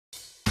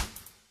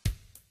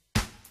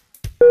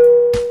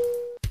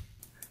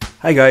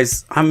Hi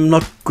guys, I'm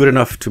not good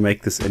enough to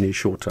make this any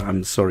shorter,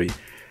 I'm sorry.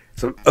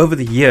 So over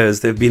the years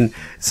there have been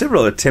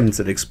several attempts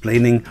at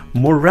explaining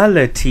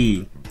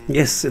morality.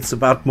 Yes, it's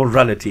about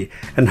morality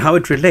and how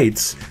it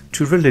relates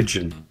to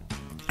religion.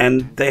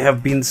 And there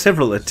have been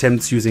several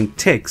attempts using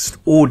text,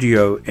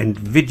 audio and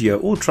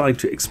video all trying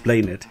to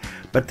explain it,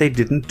 but they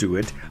didn't do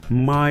it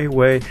my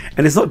way,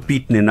 and it's not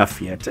beaten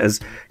enough yet,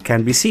 as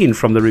can be seen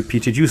from the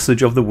repeated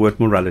usage of the word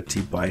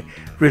morality by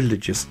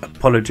religious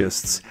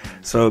apologists.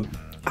 So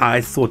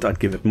I thought I'd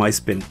give it my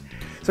spin.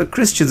 So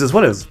Christians as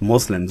well as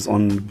Muslims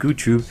on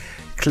YouTube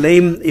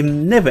claim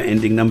in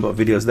never-ending number of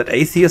videos that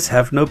atheists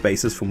have no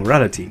basis for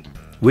morality,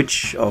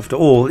 which after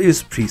all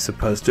is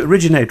presupposed to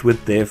originate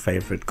with their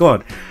favorite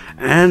god,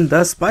 and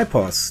thus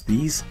bypass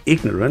these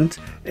ignorant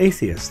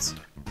atheists.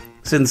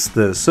 Since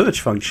the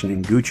search function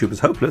in YouTube is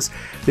hopeless,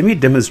 let me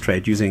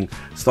demonstrate using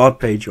Start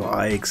Page or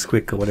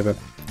iXQuick or whatever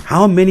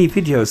how many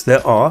videos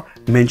there are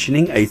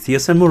mentioning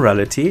atheists and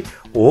morality,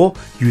 or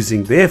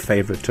using their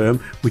favorite term,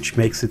 which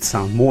makes it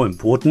sound more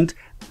important,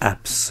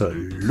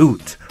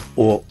 absolute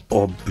or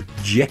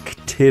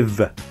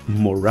objective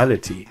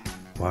morality.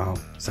 Wow,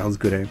 sounds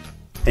good, eh?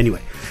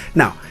 Anyway,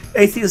 now,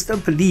 atheists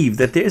don't believe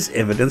that there is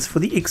evidence for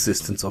the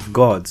existence of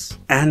gods,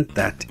 and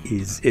that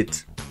is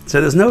it. So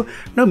there's no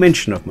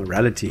mention of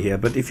morality here,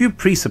 but if you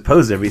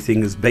presuppose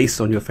everything is based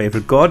on your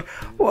favorite god,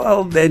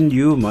 well, then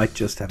you might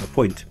just have a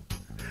point.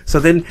 So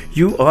then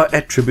you are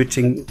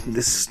attributing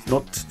this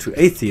not to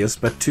atheists,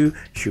 but to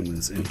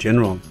humans in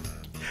general.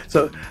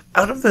 So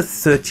out of the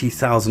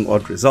 30,000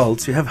 odd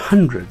results, you have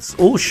hundreds,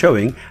 all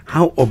showing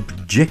how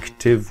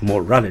objective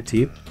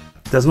morality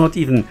does not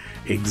even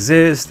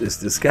exist, is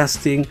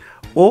disgusting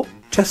or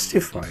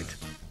justified.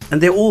 And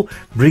they're all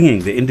bringing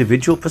their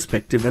individual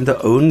perspective and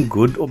their own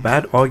good or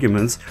bad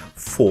arguments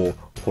for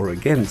or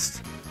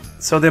against.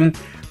 So then,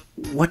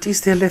 what is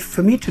there left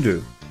for me to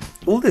do?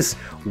 All this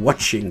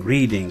watching,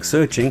 reading,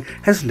 searching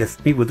has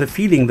left me with a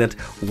feeling that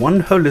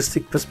one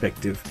holistic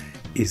perspective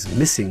is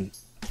missing.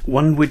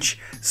 One which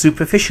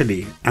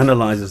superficially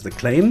analyzes the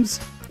claims,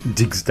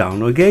 digs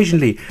down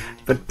occasionally,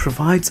 but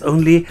provides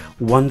only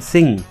one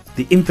thing,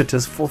 the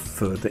impetus for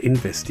further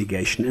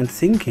investigation and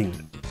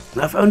thinking.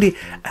 Now, if only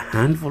a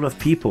handful of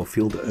people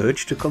feel the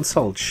urge to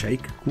consult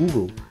Sheikh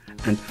Google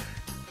and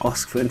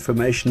ask for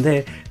information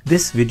there,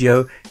 this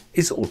video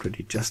is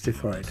already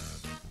justified.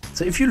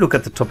 So if you look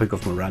at the topic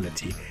of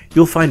morality,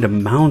 you'll find a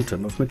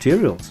mountain of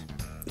materials.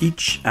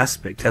 Each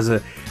aspect has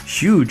a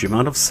huge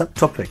amount of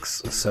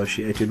subtopics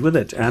associated with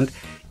it, and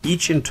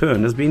each in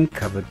turn has been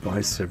covered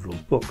by several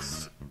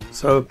books.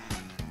 So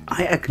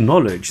I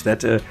acknowledge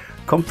that a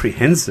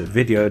comprehensive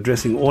video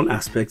addressing all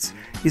aspects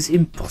is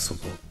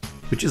impossible,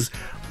 which is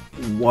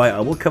why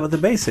I will cover the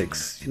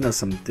basics,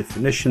 some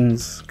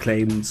definitions,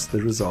 claims,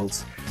 the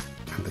results,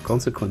 and the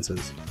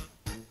consequences.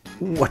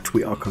 What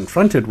we are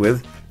confronted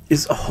with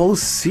is a whole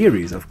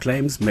series of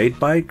claims made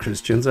by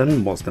Christians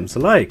and Muslims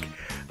alike.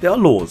 There are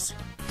laws,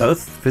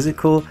 both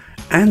physical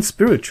and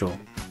spiritual,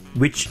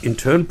 which in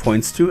turn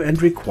points to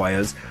and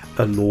requires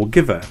a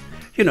lawgiver.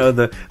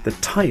 The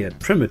tired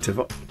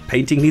primitive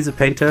painting needs a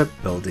painter,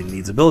 building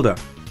needs a builder.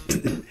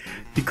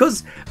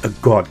 Because a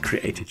god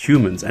created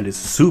humans and is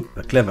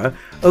super clever,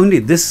 only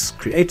this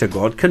creator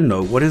god can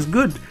know what is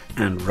good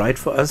and right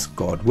for us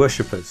god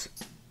worshippers.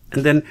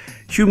 And then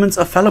humans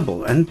are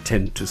fallible and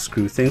tend to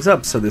screw things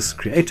up, so this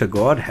creator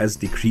god has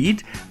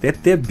decreed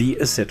that there be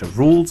a set of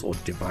rules or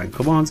divine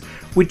commands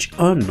which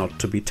are not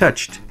to be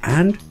touched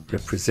and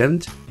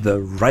represent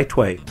the right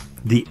way,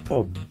 the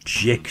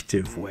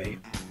objective way.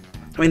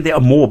 There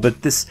are more,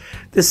 but this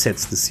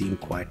sets the scene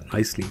quite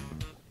nicely.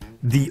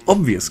 The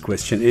obvious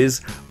question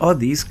is, are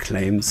these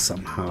claims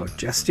somehow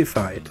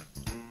justified?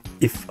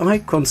 If I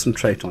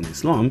concentrate on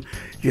Islam,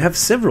 you have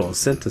several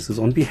sentences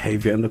on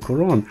behavior in the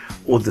Qur'an,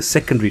 or the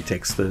secondary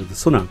text, the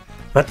Sunnah,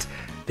 but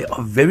there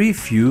are very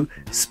few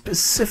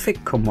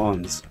specific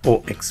commands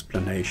or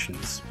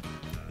explanations.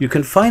 You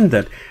can find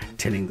that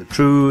telling the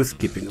truth,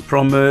 keeping a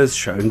promise,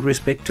 showing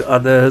respect to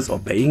others,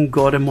 obeying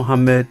God and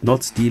Muhammad,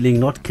 not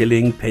stealing, not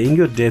killing, paying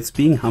your debts,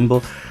 being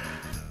humble,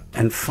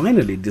 and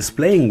finally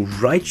displaying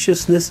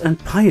righteousness and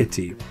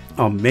piety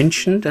are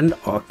mentioned and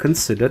are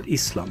considered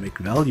Islamic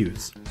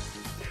values.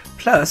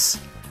 Plus,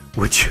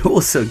 what you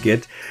also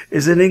get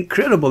is an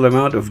incredible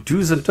amount of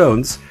do's and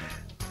don'ts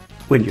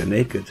when you're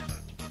naked.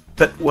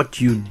 But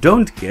what you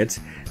don't get,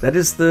 that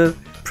is the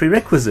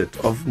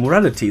prerequisite of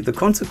morality, the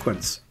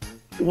consequence.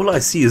 All I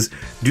see is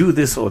do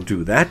this or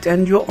do that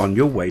and you're on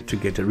your way to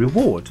get a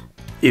reward.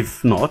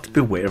 If not,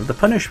 beware of the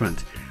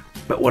punishment.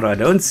 But what I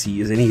don't see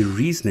is any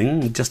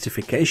reasoning,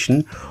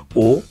 justification,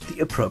 or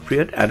the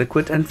appropriate,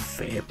 adequate and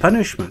fair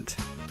punishment.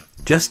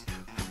 Just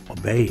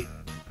obey.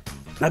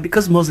 Now,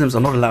 because Muslims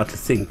are not allowed to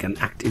think and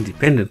act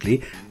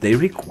independently, they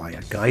require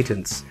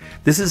guidance.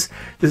 This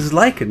is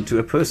likened to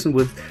a person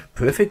with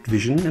perfect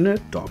vision in a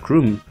dark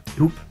room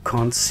who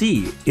can't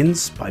see in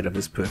spite of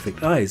his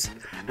perfect eyes,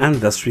 and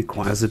thus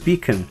requires a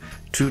beacon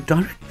to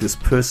direct this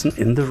person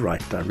in the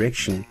right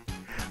direction.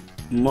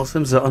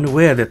 Muslims are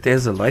unaware that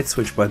there's a light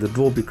switch by the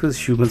door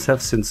because humans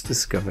have since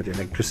discovered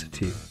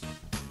electricity.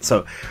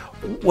 So,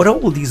 what are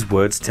all these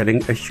words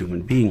telling a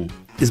human being?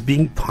 Is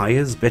being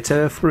pious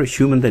better for a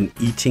human than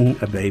eating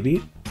a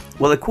baby?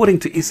 Well, according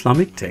to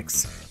Islamic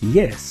texts,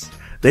 yes.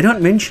 They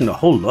don't mention a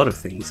whole lot of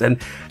things and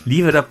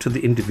leave it up to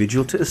the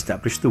individual to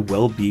establish the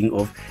well-being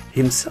of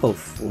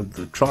himself or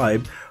the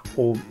tribe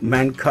or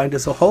mankind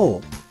as a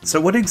whole. So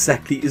what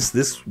exactly is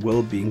this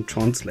well-being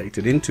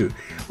translated into?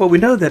 Well, we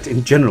know that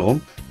in general,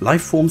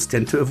 life forms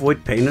tend to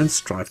avoid pain and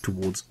strive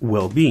towards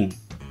well-being.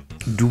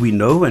 Do we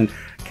know and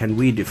can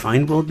we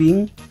define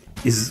well-being?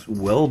 Is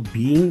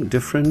well-being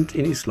different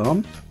in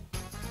Islam?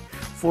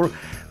 For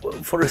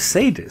a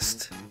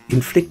sadist,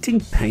 inflicting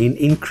pain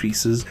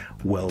increases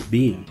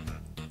well-being.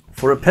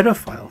 For a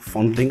pedophile,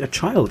 fondling a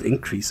child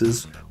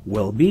increases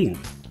well-being.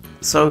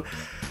 So,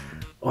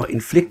 are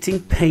inflicting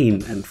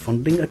pain and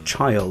fondling a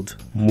child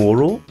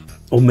moral,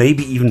 or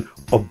maybe even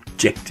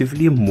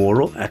objectively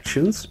immoral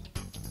actions?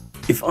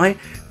 If I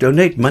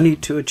donate money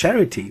to a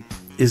charity,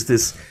 is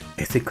this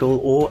ethical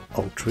or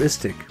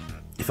altruistic?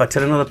 If I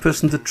tell another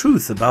person the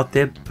truth about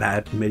their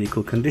bad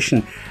medical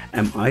condition,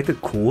 am I the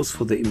cause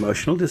for the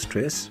emotional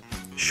distress?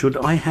 Should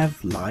I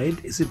have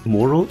lied? Is it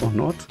moral or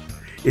not?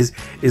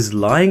 Is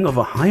lying of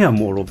a higher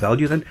moral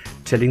value than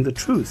telling the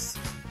truth?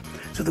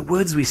 So the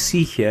words we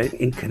see here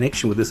in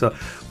connection with this are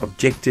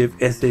objective,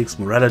 ethics,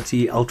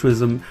 morality,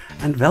 altruism,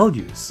 and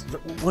values.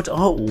 What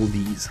are all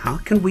these? How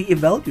can we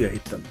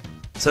evaluate them?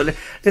 So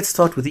let's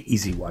start with the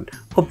easy one,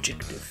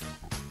 objective.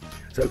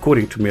 So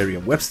according to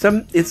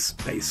Merriam-Webster, it's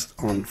based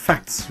on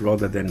facts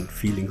rather than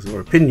feelings or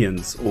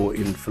opinions, or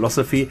in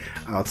philosophy,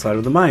 outside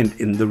of the mind,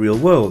 in the real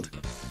world.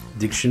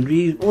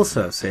 Dictionary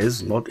also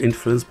says not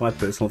influenced by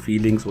personal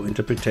feelings or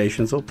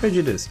interpretations or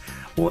prejudice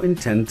or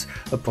intent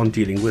upon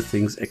dealing with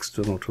things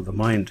external to the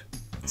mind.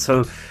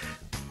 So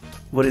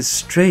what is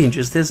strange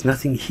is there's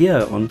nothing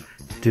here on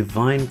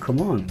divine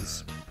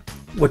commands.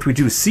 What we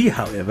do see,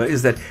 however,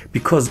 is that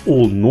because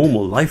all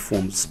normal life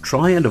forms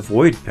try and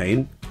avoid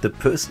pain, the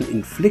person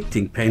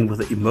inflicting pain,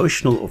 whether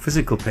emotional or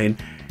physical pain,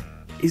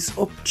 is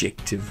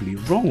objectively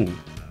wrong.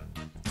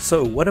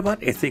 So what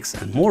about ethics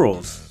and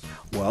morals?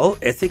 Well,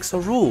 ethics are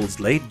rules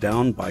laid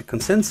down by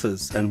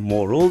consensus, and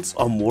morals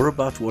are more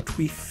about what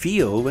we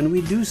feel when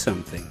we do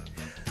something.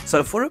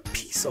 So for a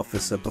peace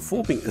officer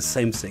performing a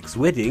same-sex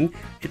wedding,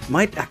 it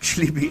might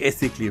actually be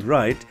ethically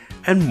right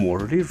and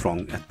morally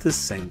wrong at the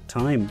same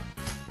time.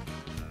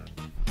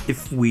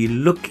 If we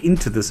look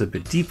into this a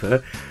bit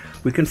deeper,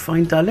 we can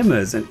find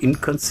dilemmas and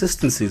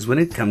inconsistencies when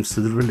it comes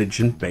to the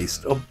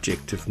religion-based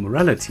objective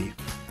morality.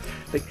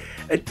 Like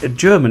a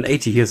German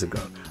 80 years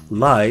ago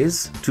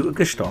lies to a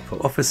Gestapo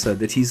officer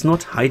that he's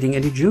not hiding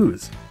any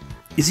Jews.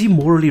 Is he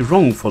morally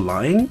wrong for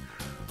lying,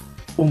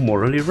 or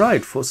morally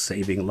right for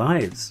saving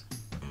lives?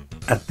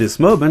 At this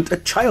moment, a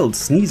child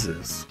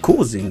sneezes,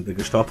 causing the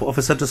Gestapo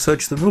officer to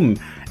search the room,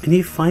 and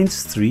he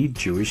finds 3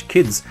 Jewish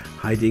kids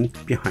hiding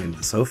behind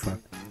the sofa.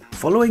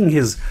 Following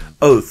his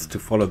oath to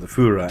follow the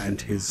Führer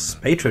and his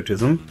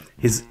patriotism,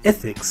 his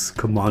ethics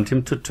command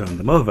him to turn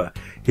them over,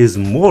 his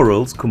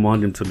morals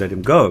command him to let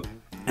him go,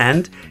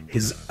 and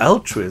his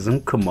altruism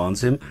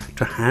commands him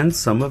to hand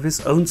some of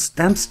his own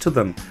stamps to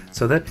them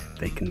so that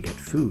they can get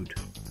food.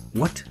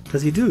 What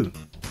does he do?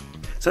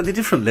 So there are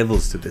different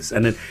levels to this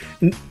and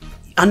an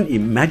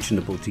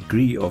unimaginable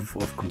degree of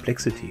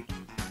complexity.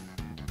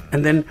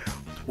 And then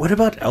what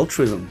about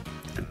altruism?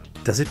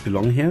 Does it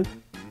belong here?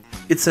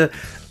 It's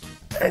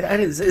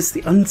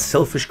the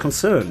unselfish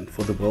concern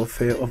for the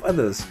welfare of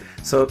others.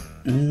 So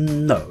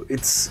no,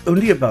 it's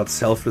only about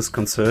selfless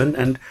concern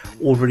and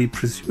already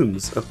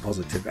presumes a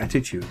positive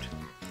attitude.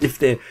 If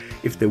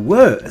there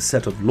were a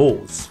set of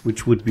laws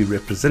which would be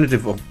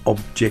representative of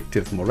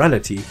objective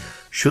morality,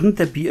 shouldn't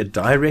there be a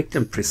direct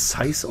and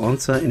precise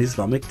answer in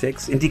Islamic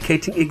texts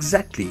indicating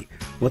exactly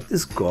what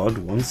this God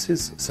wants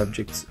his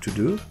subjects to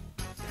do?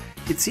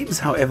 It seems,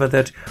 however,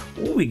 that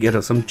all we get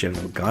are some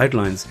general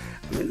guidelines,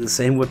 the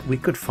same what we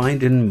could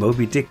find in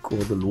Moby Dick or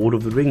The Lord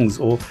of the Rings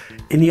or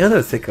any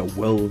other thicker,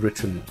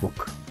 well-written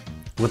book.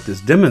 What this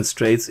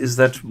demonstrates is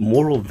that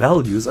moral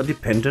values are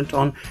dependent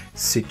on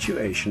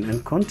situation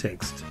and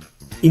context,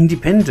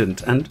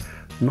 independent and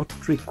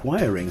not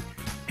requiring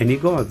any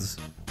gods.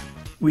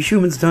 We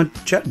humans don't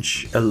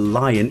judge a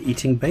lion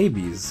eating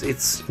babies.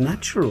 It's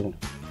natural.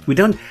 We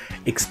don't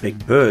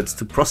expect birds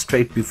to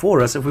prostrate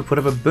before us if we put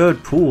up a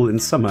bird pool in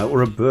summer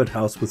or a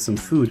birdhouse with some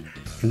food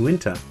in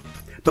winter.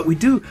 But we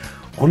do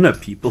honor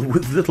people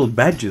with little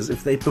badges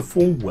if they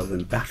perform well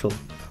in battle,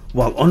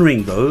 while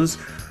honoring those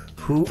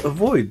who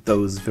avoid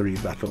those very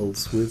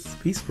battles with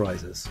peace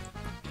prizes.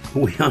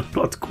 We are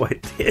not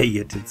quite there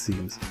yet, it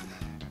seems.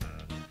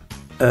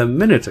 A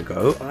minute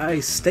ago, I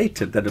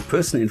stated that a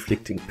person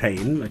inflicting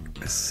pain,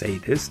 like a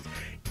sadist,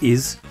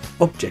 is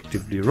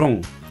objectively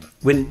wrong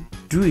when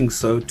doing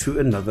so to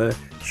another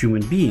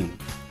human being.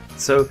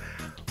 So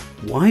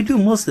why do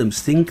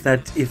Muslims think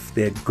that if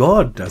their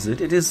God does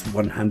it, it is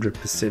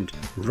 100%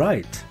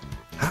 right?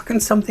 How can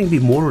something be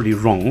morally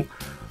wrong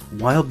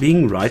while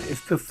being right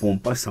if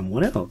performed by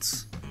someone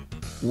else?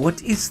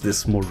 What is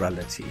this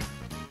morality?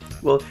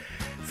 Well,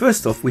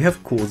 First off, we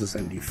have causes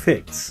and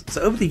effects.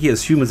 So over the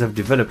years, humans have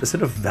developed a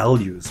set of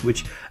values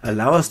which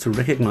allow us to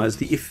recognize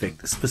the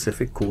effect a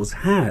specific cause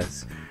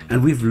has.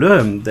 And we've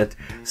learned that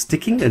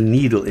sticking a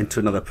needle into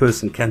another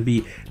person can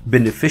be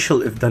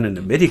beneficial if done in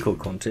a medical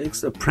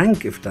context, a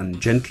prank if done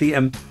gently,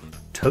 and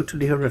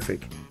totally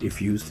horrific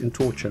if used in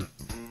torture.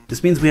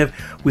 This means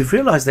we've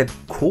realized that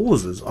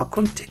causes are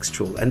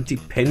contextual and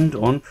depend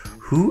on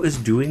who is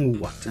doing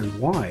what and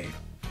why.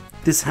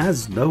 This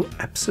has no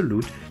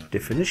absolute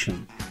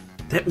definition.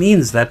 That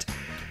means that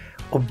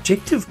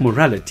objective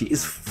morality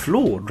is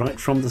flawed right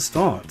from the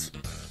start.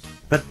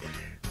 But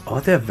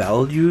are there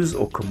values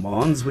or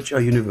commands which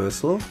are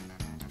universal?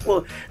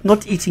 Well,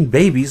 not eating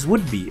babies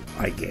would be,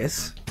 I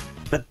guess.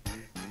 But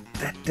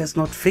that does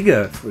not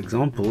figure, for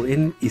example,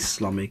 in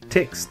Islamic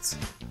texts.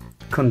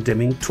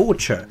 Condemning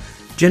torture,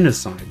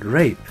 genocide,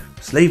 rape,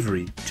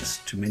 slavery,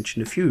 just to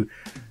mention a few,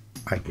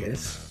 I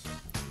guess.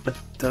 But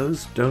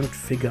those don't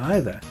figure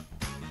either.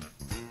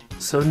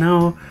 So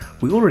now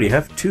we already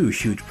have two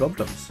huge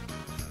problems.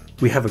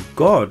 We have a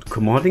God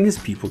commanding his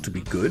people to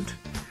be good,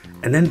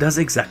 and then does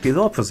exactly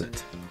the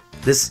opposite.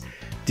 This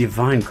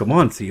divine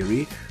command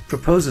theory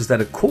proposes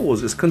that a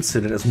cause is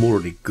considered as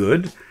morally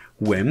good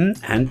when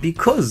and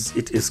because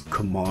it is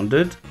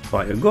commanded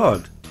by a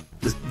God,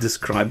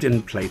 described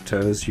in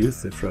Plato's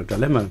Euthyphro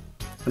dilemma.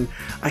 And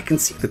I can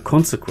see the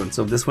consequence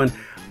of this when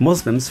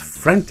Muslims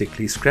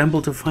frantically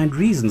scramble to find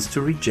reasons to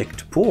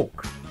reject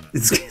pork.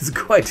 It's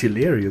quite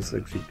hilarious,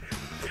 actually.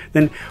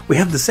 Then we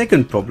have the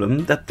second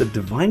problem, that the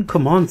divine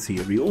command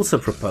theory also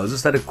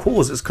proposes that a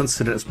cause is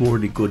considered as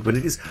morally good when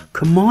it is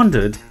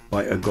commanded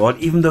by a God,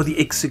 even though the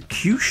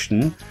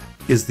execution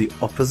is the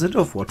opposite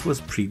of what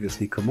was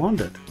previously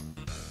commanded.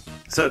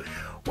 So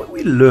what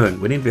we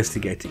learn when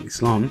investigating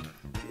Islam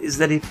is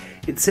that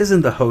it says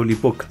in the holy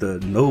book, the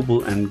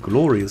noble and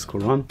glorious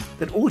Qur'an,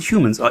 that all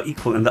humans are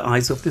equal in the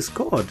eyes of this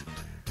God.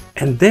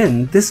 And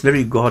then this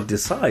very God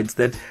decides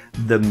that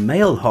the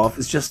male half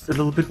is just a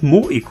little bit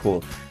more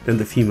equal than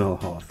the female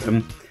half.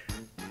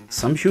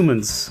 Some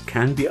humans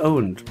can be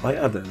owned by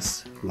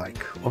others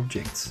like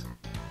objects.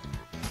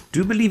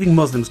 Do believing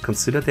Muslims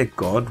consider their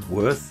God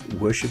worth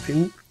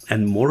worshipping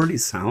and morally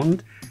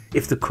sound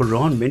if the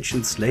Quran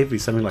mentions slavery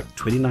something like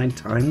 29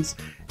 times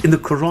in the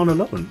Quran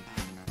alone,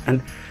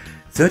 and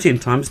 13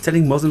 times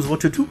telling Muslims what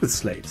to do with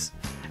slaves?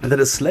 And that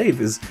a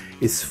slave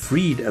is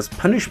freed as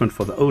punishment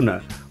for the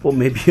owner, or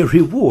maybe a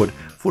reward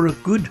for a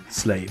good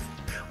slave,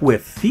 where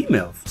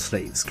female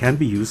slaves can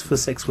be used for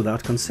sex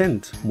without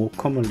consent, more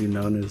commonly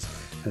known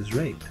as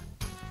rape.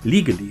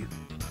 Legally,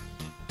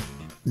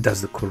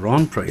 does the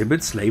Quran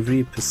prohibit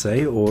slavery per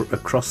se or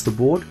across the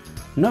board?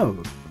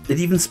 No. It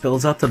even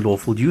spells out the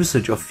lawful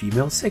usage of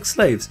female sex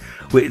slaves,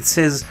 where it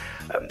says,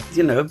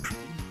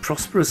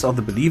 prosperous are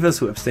the believers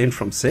who abstain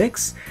from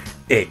sex,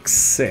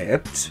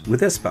 except with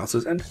their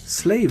spouses and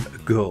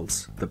slave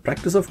girls. The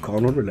practice of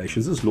carnal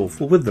relations is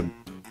lawful with them.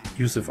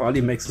 Yusuf Ali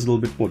makes this a little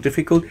bit more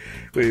difficult,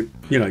 where,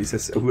 he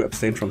says, who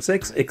abstain from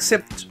sex,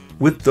 except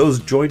with those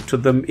joined to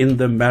them in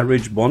the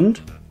marriage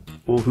bond,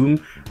 or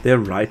whom their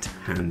right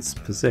hands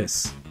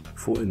possess,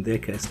 for in their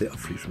case they are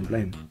free from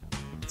blame.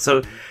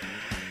 So,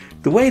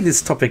 the way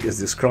this topic is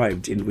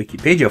described in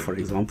Wikipedia, for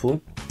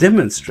example,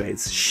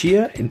 demonstrates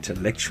sheer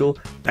intellectual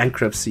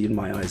bankruptcy in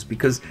my eyes,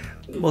 because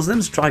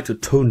Muslims try to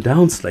tone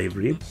down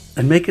slavery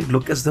and make it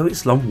look as though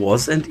Islam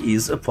was and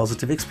is a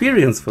positive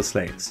experience for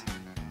slaves.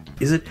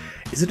 Is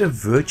it a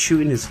virtue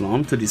in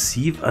Islam to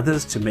deceive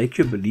others to make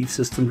your belief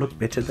system look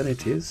better than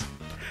it is?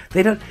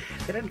 They don't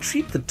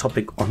treat the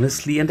topic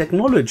honestly and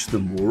acknowledge the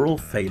moral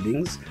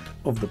failings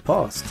of the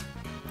past.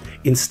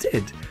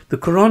 Instead, the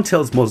Quran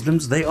tells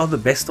Muslims they are the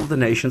best of the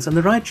nations and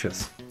the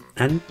righteous,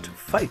 and to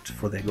fight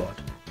for their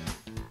God.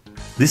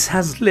 This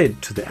has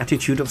led to the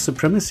attitude of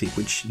supremacy,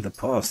 which in the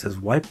past has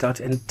wiped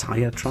out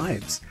entire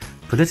tribes,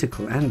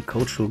 political and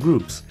cultural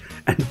groups,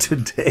 and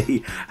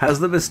today has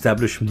them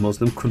establish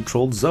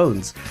Muslim-controlled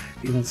zones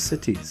in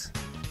cities.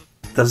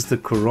 Does the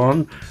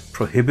Quran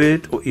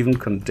prohibit or even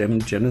condemn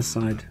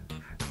genocide?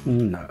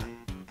 No.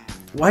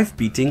 Wife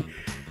beating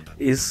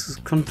is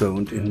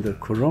condoned in the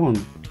Quran.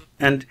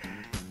 And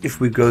if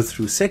we go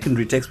through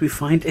secondary texts, we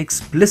find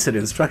explicit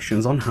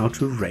instructions on how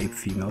to rape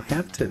female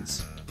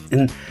captives.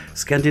 In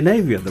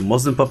Scandinavia, the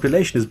Muslim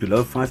population is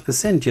below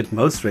 5%, yet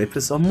most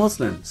rapists are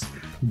Muslims.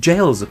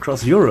 Jails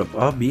across Europe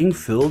are being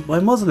filled by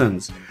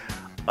Muslims.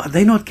 Are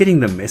they not getting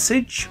the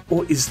message,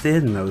 or is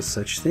there no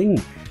such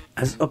thing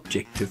as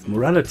objective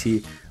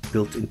morality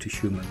built into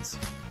humans?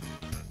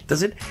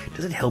 Does it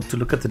help to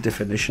look at the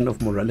definition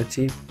of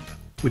morality,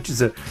 which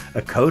is a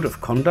code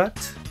of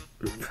conduct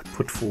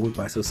put forward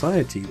by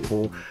society,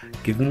 or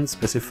given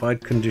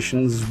specified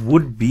conditions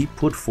would be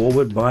put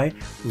forward by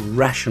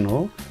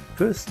rational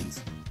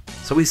persons?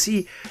 So we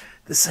see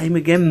the same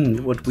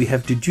again, what we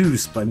have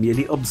deduced by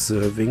merely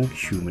observing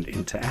human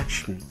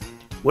interaction.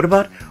 What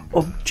about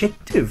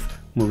objective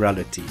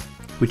morality,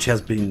 which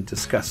has been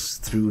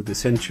discussed through the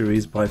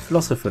centuries by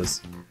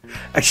philosophers?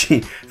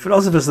 Actually,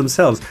 philosophers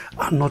themselves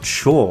are not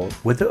sure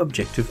whether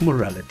objective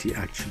morality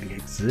actually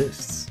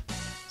exists.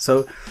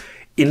 So,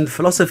 In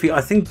philosophy, I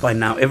think by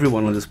now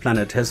everyone on this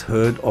planet has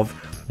heard of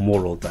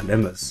moral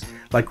dilemmas.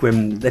 Like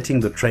when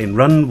letting the train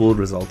run will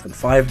result in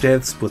 5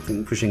 deaths,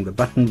 pushing the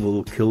button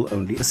will kill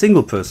only a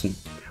single person.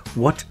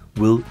 What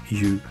will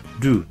you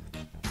do?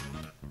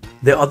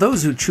 There are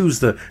those who choose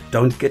the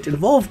don't get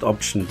involved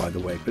option, by the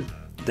way, but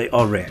they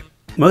are rare.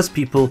 Most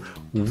people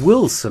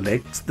will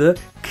select the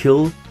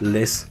kill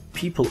less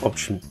people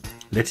option,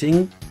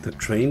 letting the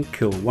train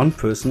kill 1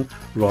 person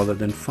rather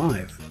than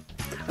 5.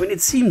 I mean,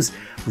 it seems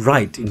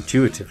right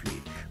intuitively,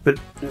 but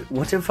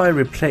what if I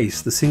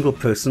replace the single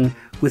person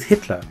with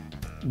Hitler?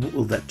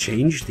 Will that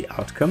change the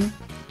outcome?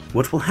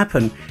 What will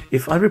happen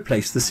if I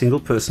replace the single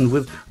person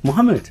with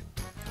Muhammad?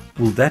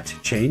 Will that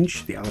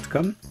change the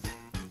outcome?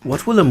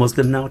 What will a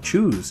Muslim now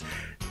choose?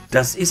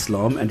 Does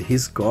Islam and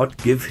his God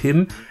give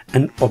him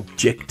an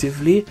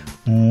objectively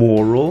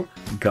moral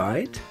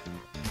guide?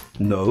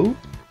 No?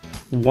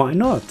 Why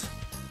not?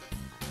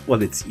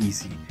 Well, it's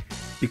easy.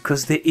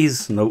 Because there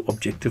is no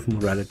objective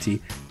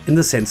morality in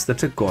the sense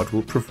that a God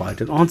will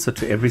provide an answer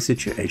to every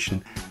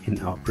situation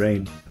in our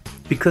brain.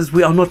 Because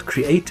we are not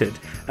created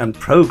and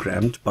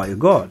programmed by a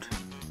God.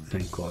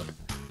 Thank God.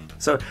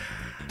 So,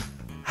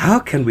 how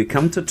can we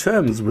come to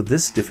terms with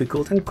this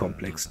difficult and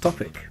complex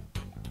topic?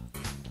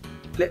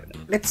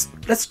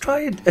 Let's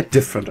try a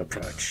different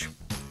approach.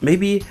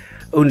 Maybe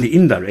only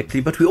indirectly,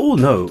 but we all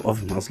know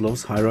of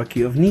Maslow's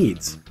hierarchy of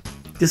needs.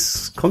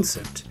 This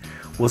concept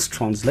was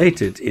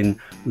translated in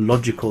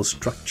logical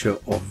structure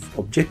of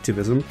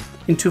objectivism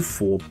into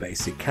 4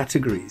 basic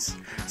categories.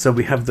 So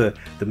we have the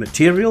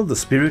material, the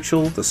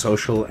spiritual, the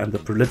social, and the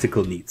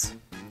political needs.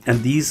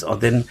 And these are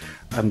then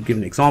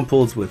given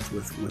examples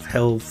with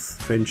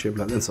health, friendship,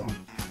 and so on.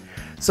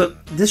 So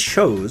this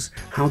shows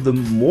how the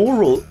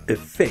moral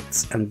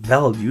effects and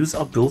values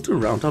are built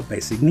around our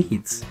basic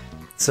needs.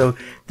 So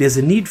there's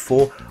a need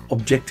for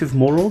objective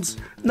morals?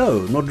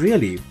 No, not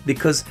really,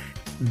 because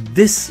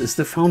this is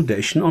the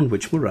foundation on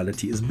which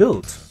morality is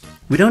built.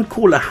 We don't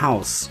call a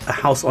house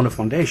on a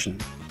foundation,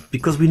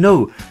 because we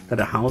know that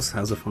a house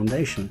has a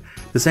foundation.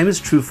 The same is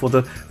true for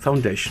the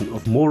foundation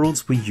of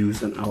morals we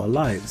use in our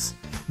lives.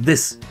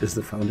 This is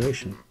the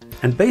foundation.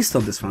 And based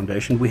on this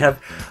foundation, we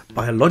have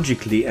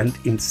biologically and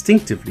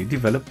instinctively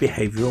developed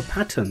behavioral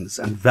patterns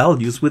and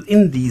values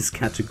within these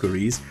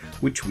categories,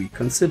 which we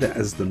consider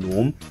as the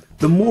norm,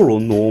 the moral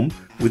norm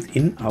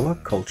within our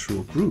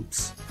cultural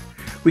groups.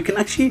 We can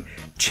actually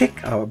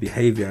check our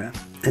behavior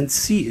and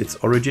see its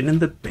origin in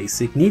the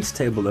basic needs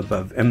table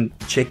above and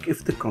check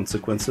if the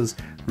consequences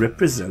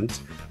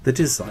represent the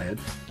desired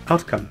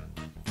outcome.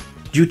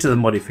 Due to the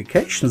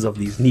modifications of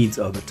these needs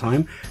over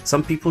time,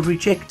 some people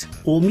reject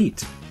all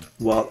meat,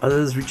 while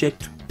others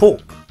reject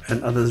pork,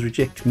 and others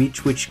reject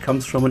meat which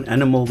comes from an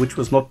animal which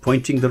was not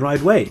pointing the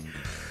right way,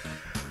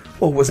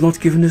 or was not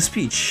given a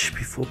speech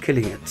before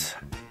killing it.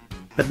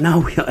 But now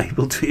we are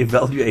able to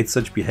evaluate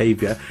such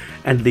behavior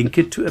and link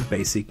it to a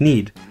basic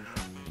need,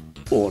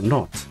 or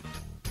not.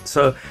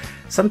 So,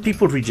 some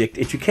people reject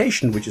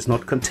education which is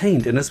not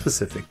contained in a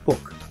specific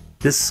book.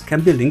 This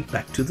can be linked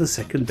back to the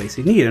second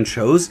basic need and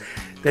shows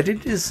that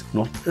it is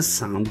not a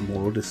sound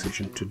moral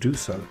decision to do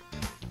so.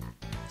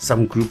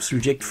 Some groups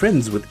reject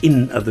friends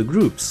within other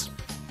groups.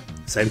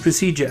 Same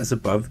procedure as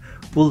above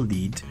will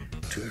lead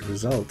to a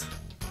result.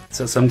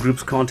 So some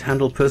groups can't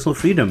handle personal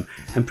freedom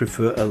and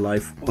prefer a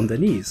life on their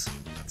knees.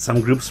 Some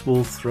groups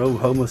will throw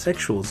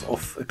homosexuals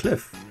off a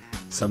cliff.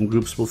 Some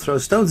groups will throw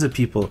stones at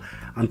people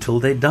until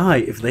they die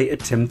if they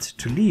attempt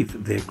to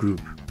leave their group.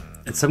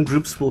 And some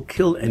groups will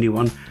kill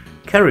anyone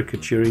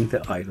caricaturing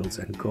their idols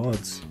and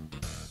gods.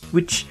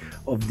 Which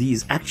of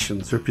these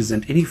actions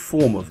represent any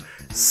form of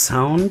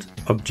sound,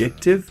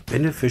 objective,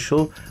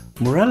 beneficial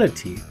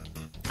morality?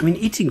 I mean,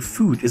 eating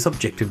food is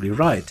objectively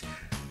right,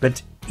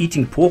 but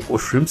eating pork or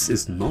shrimps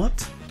is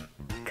not?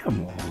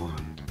 Come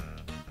on.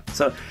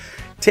 So,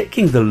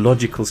 taking the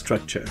logical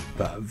structure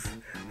above,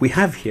 we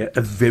have here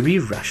a very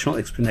rational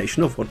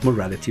explanation of what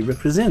morality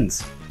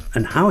represents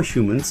and how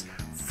humans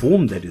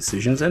form their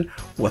decisions and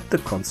what the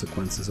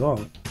consequences are.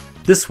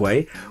 This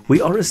way, we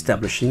are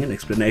establishing an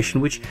explanation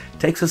which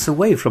takes us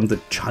away from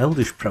the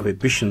childish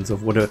prohibitions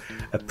of what a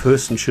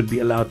person should be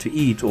allowed to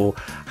eat, or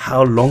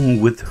how long,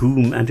 with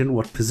whom, and in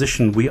what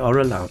position we are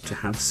allowed to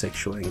have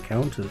sexual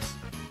encounters.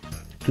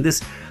 And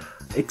this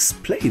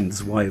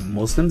explains why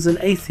Muslims and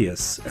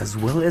atheists, as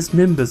well as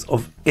members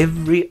of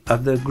every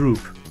other group,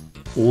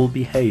 all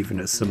behave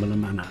in a similar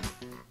manner.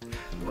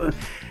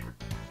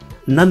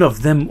 None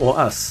of them or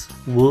us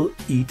will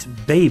eat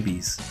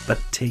babies, but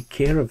take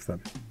care of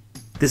them.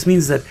 This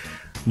means that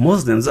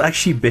Muslims are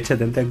actually better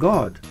than their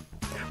God.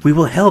 We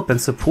will help and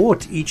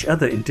support each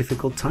other in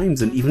difficult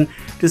times and even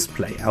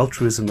display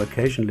altruism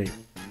occasionally.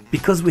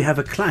 Because we have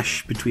a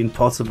clash between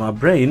parts of our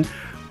brain,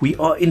 we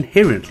are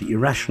inherently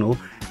irrational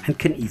and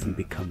can even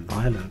become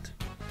violent.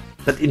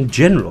 But in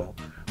general,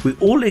 we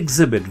all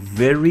exhibit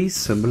very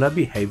similar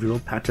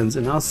behavioral patterns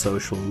in our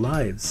social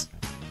lives.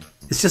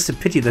 It's just a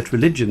pity that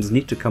religions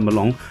need to come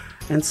along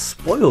and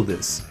spoil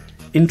this,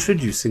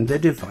 introducing their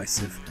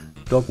divisive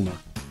dogma.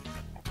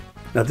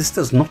 Now, this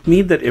does not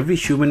mean that every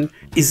human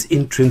is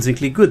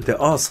intrinsically good.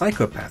 There are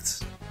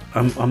psychopaths.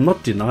 I'm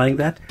not denying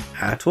that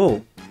at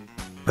all.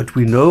 But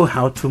we know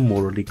how to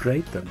morally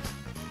grade them.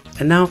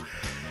 And now,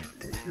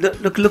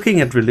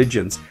 looking at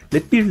religions,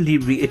 let me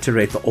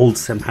reiterate the old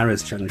Sam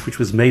Harris challenge, which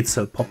was made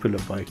so popular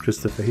by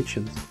Christopher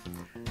Hitchens.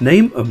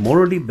 Name a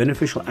morally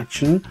beneficial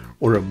action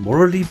or a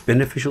morally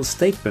beneficial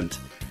statement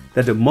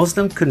that a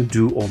Muslim can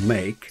do or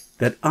make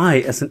that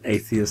I, as an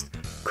atheist,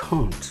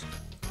 can't.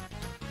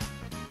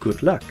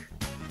 Good luck.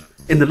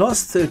 In the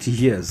last 30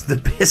 years, the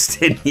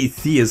best any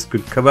theist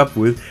could come up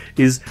with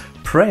is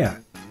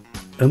prayer,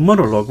 a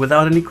monologue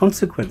without any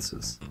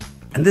consequences.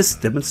 And this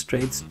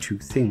demonstrates two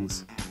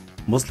things.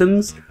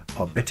 Muslims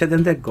are better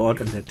than their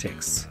God and their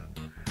texts.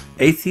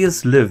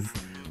 Atheists live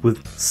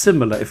with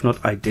similar, if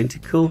not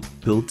identical,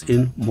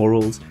 built-in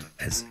morals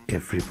as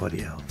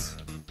everybody else.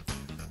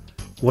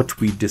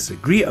 What we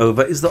disagree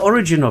over is the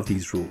origin of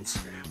these rules.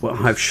 Well,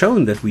 I've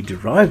shown that we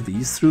derive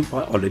these through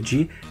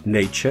biology,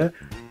 nature,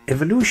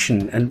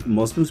 evolution, and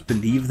Muslims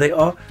believe they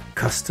are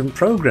custom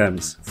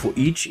programs for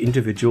each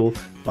individual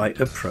by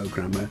a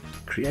programmer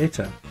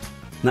creator.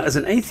 Now, as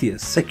an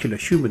atheist, secular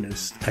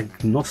humanist,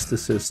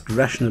 agnosticist,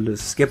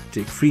 rationalist,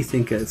 skeptic,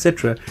 freethinker,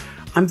 etc.,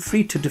 I'm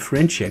free to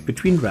differentiate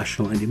between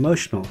rational and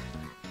emotional,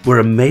 where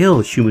a male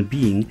human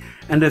being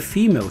and a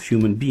female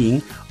human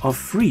being are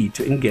free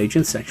to engage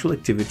in sexual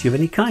activity of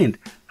any kind,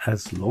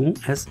 as long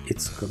as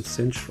it's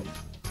consensual,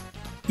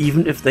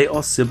 even if they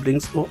are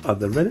siblings or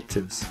other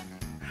relatives.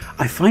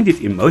 I find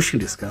it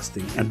emotionally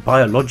disgusting and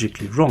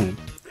biologically wrong,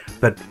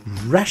 but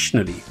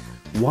rationally,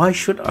 why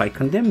should I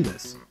condemn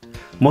this?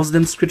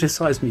 Muslims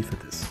criticize me for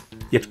this,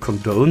 yet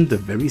condone the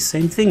very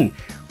same thing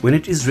when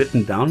it is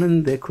written down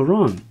in their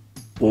Qur'an,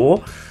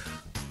 or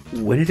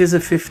when it is a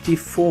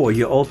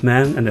 54-year-old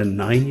man and a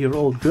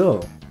 9-year-old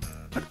girl,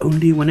 but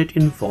only when it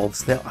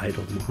involves their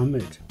idol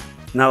Muhammad.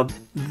 Now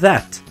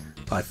that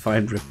I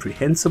find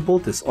reprehensible,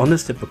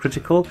 dishonest,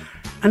 hypocritical,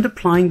 and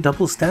applying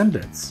double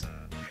standards.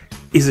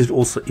 Is it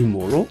also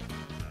immoral?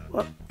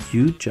 Well,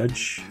 you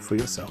judge for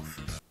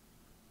yourself.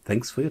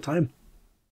 Thanks for your time.